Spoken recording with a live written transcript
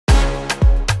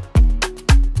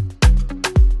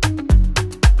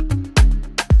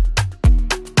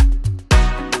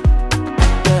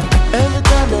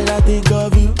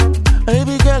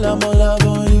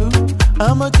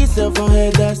myself on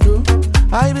head, that's true.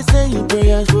 I be saying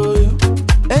prayers for you.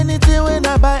 Anything when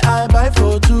I buy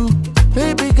for two.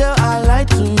 Baby girl, I lie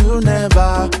to you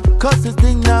never. Cause this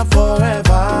thing not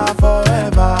forever,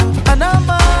 forever. And I'm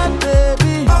mad,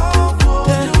 baby. All for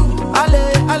you. Ale,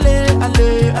 ale,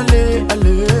 ale, ale,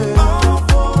 ale. All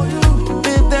for you.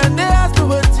 If then they ask me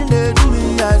what they do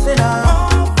me, I say nah.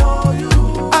 All for you.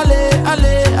 Ale,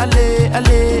 ale, ale,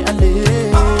 ale,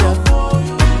 ale. All for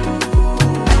you.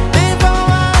 If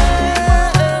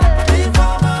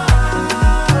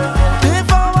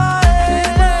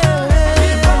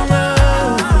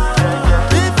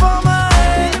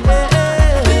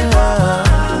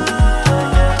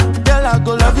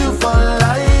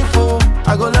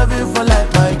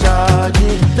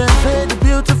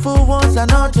are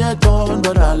not yet born,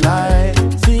 but I lie.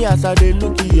 See as I dey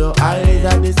look in your eyes,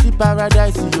 I dey see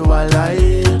paradise in your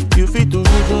life. You fit to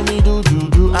do me, do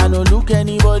juju. I no look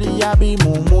anybody, I be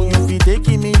mumu. You fit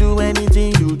taking me, do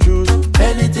anything you choose.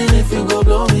 Anything if you go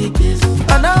blow me kiss.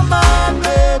 And I'm mad,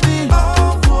 baby.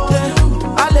 All for you.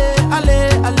 Ale, ale,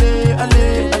 ale,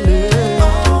 ale, ale.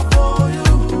 All for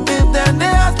you. If then they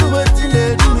ask me what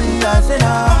they do me, I say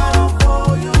nah. All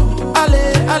for you. Ale,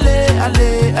 ale,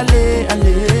 ale, ale,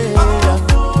 ale.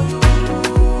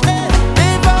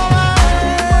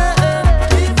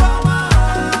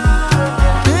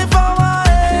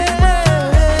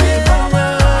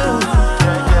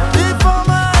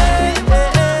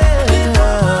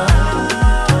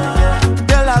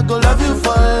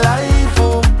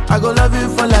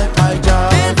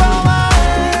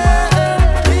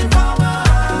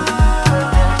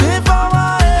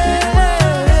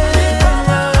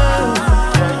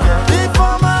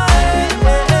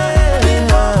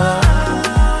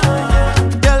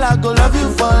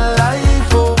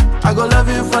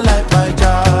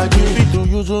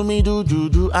 Me do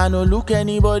juju, I no look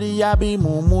anybody, I be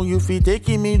mumu. You fit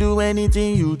taking me, do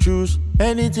anything you choose.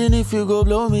 Anything if you go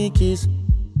blow me kiss.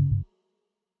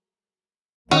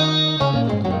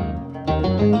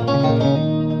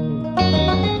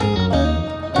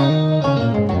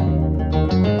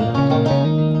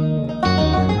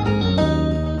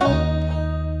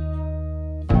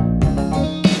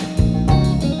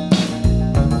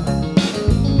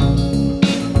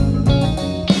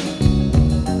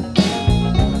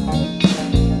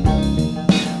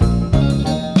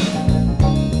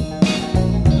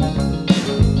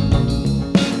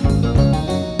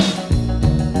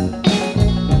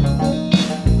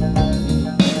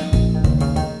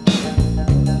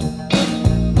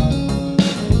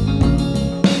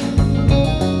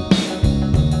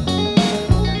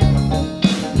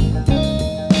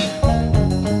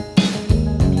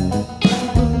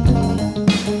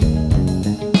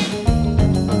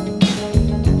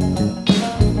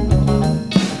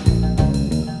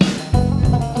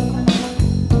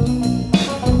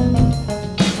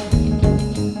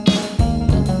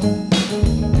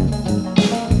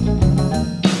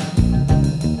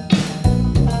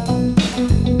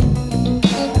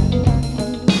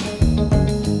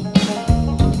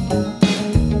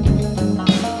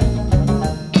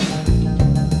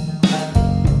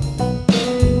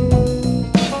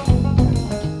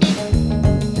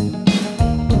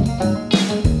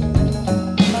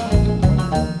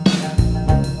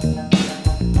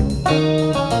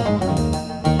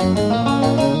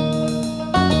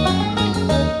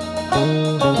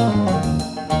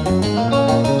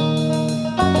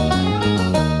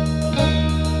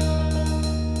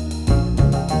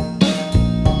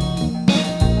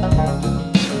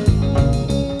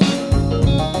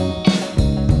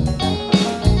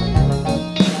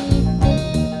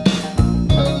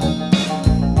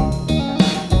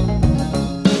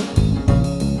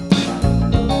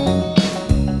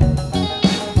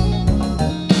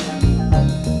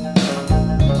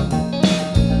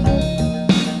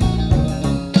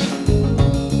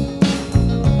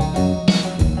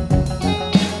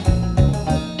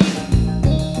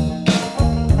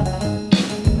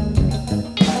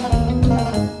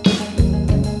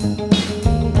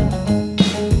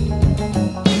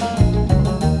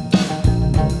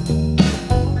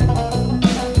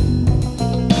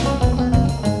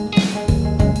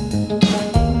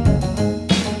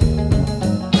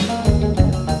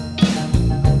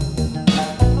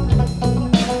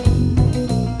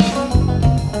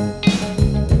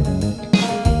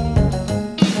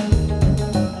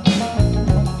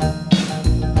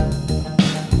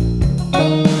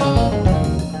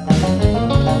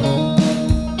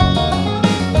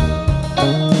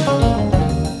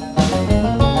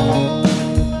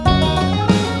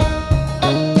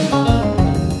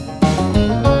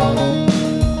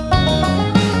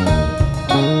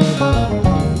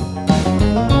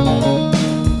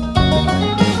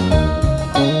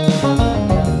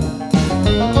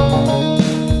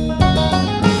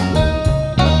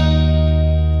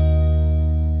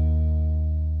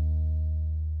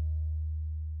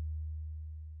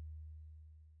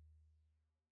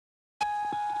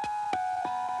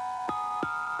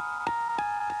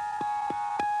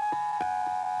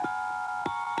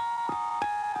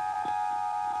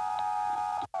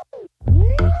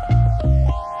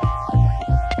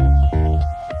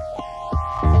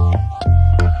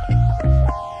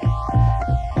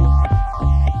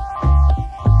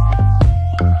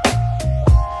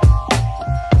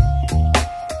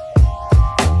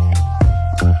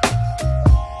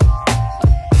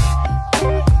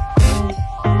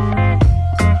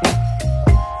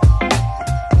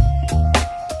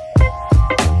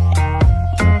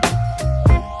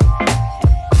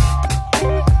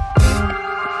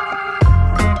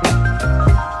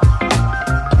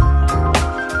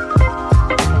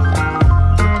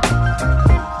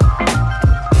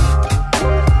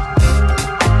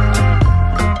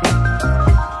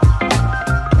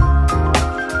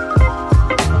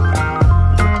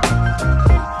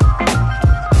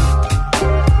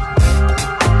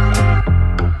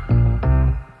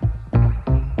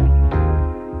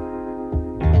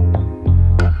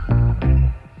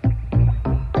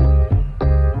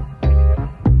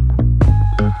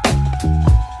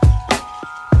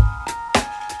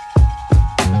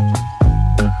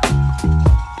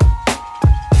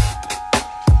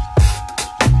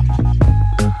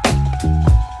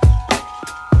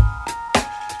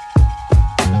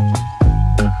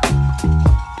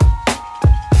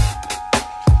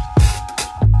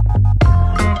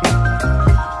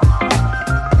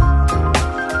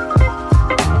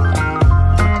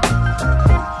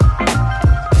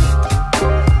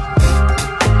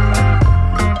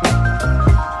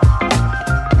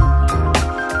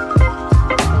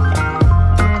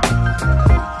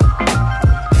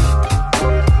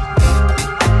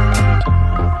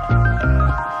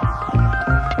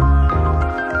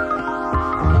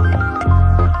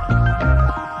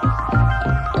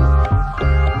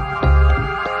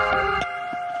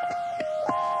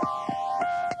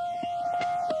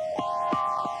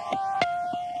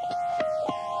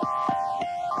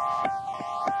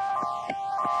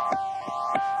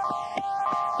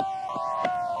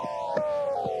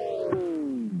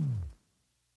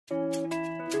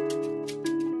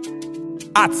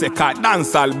 Attica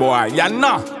dancehall boy, ya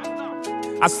know.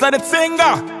 I said the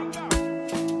singer.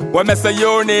 When me say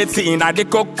you're 18 at the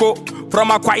coco, from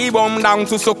Akwa Ibom down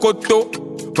to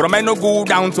Sokoto, from Enugu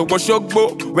down to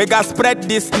Oshogbo, we got spread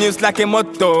this news like a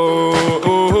motto.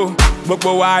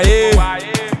 Bobo wae,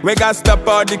 we got stop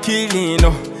all the killing.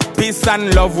 Peace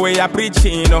and love we are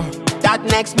preaching. That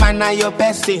next man now your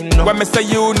best thing. When me say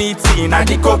unity at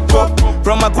the coco,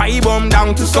 from Akwa Ibom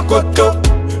down to Sokoto,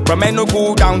 from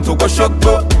Enugu down to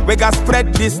Oshogbo, we got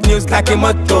spread this news like a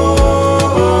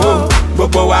motto.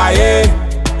 Bobo wae,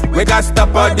 we got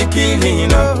stop all the killing.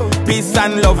 Peace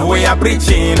and love we are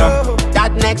preaching.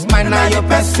 That next man now your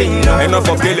best thing. Enough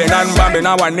of killing and bombing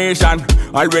our nation.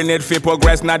 All we need for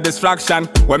progress, not distraction.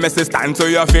 When me say stand to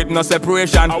your feet, no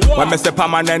separation. When me say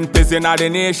permanent peace in the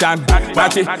nation.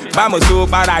 Machi, bamo so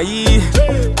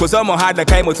parai. Cause I'm hard the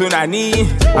kai mo tunani.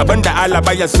 Abunda ala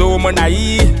ba ya so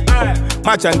monai.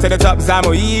 Match on to the top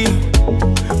zamoi.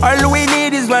 All we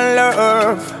need is one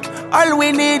love. All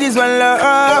we need is one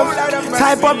love.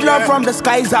 Type of love from the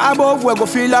skies above. We go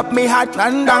fill up me heart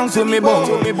and down to me bone.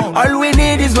 All we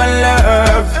need is one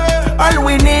love. All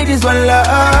we need is one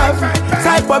love.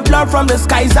 Type of love from the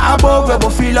skies above. We go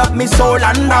fill up me soul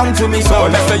and down to me soul.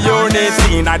 Let's say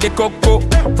unity at the coco.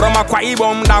 From Akwa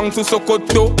Ibom down to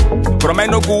Sokoto, from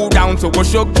Enugu down to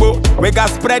Oshogbo, we got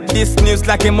spread this news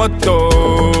like a motto.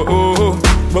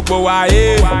 Bobo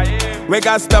wae, we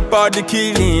got stop all the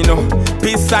killing.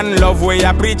 Peace and love we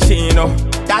are preaching.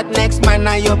 That next man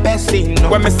now your best thing.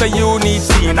 When me say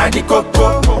unity at the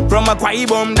coco, from Akwa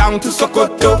Ibom down to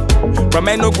Sokoto, from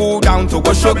Enugu down to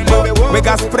Oshogbo, we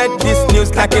got spread this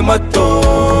news like a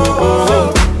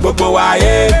motto. Bobo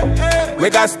wae, we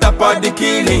got stop all the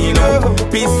killing.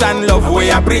 Peace and love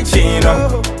we are preaching.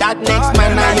 That next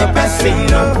man now your best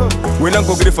thing. We don't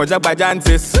go grip for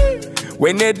Jabbajantis.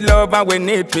 We need love and we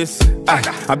need peace.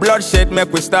 A bloodshed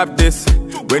make we stop this.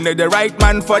 We need the right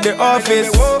man for the office.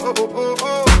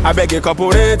 I beg you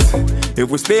cooperate. If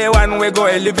we stay one, we go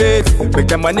elevate. Make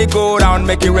the money go round,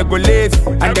 make it regulate.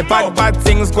 And the bad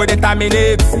things go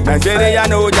determinate. Nigeria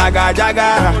no jaga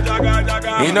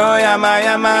jaga. You know yama.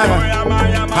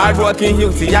 Hard working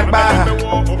youth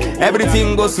yakba.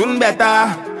 Everything goes soon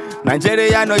better.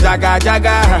 Nigeria no jaga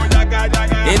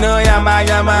jaga. You know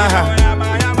yama.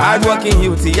 Hard working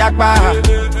youth yakba.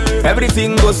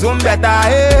 Everything goes soon better.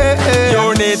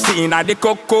 Unity at the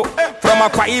coco. From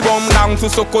Akwa Ibom down to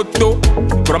Sokoto,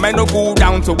 from Enugu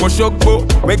down to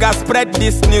Oshogbo, we got spread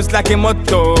this news like a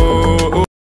motto.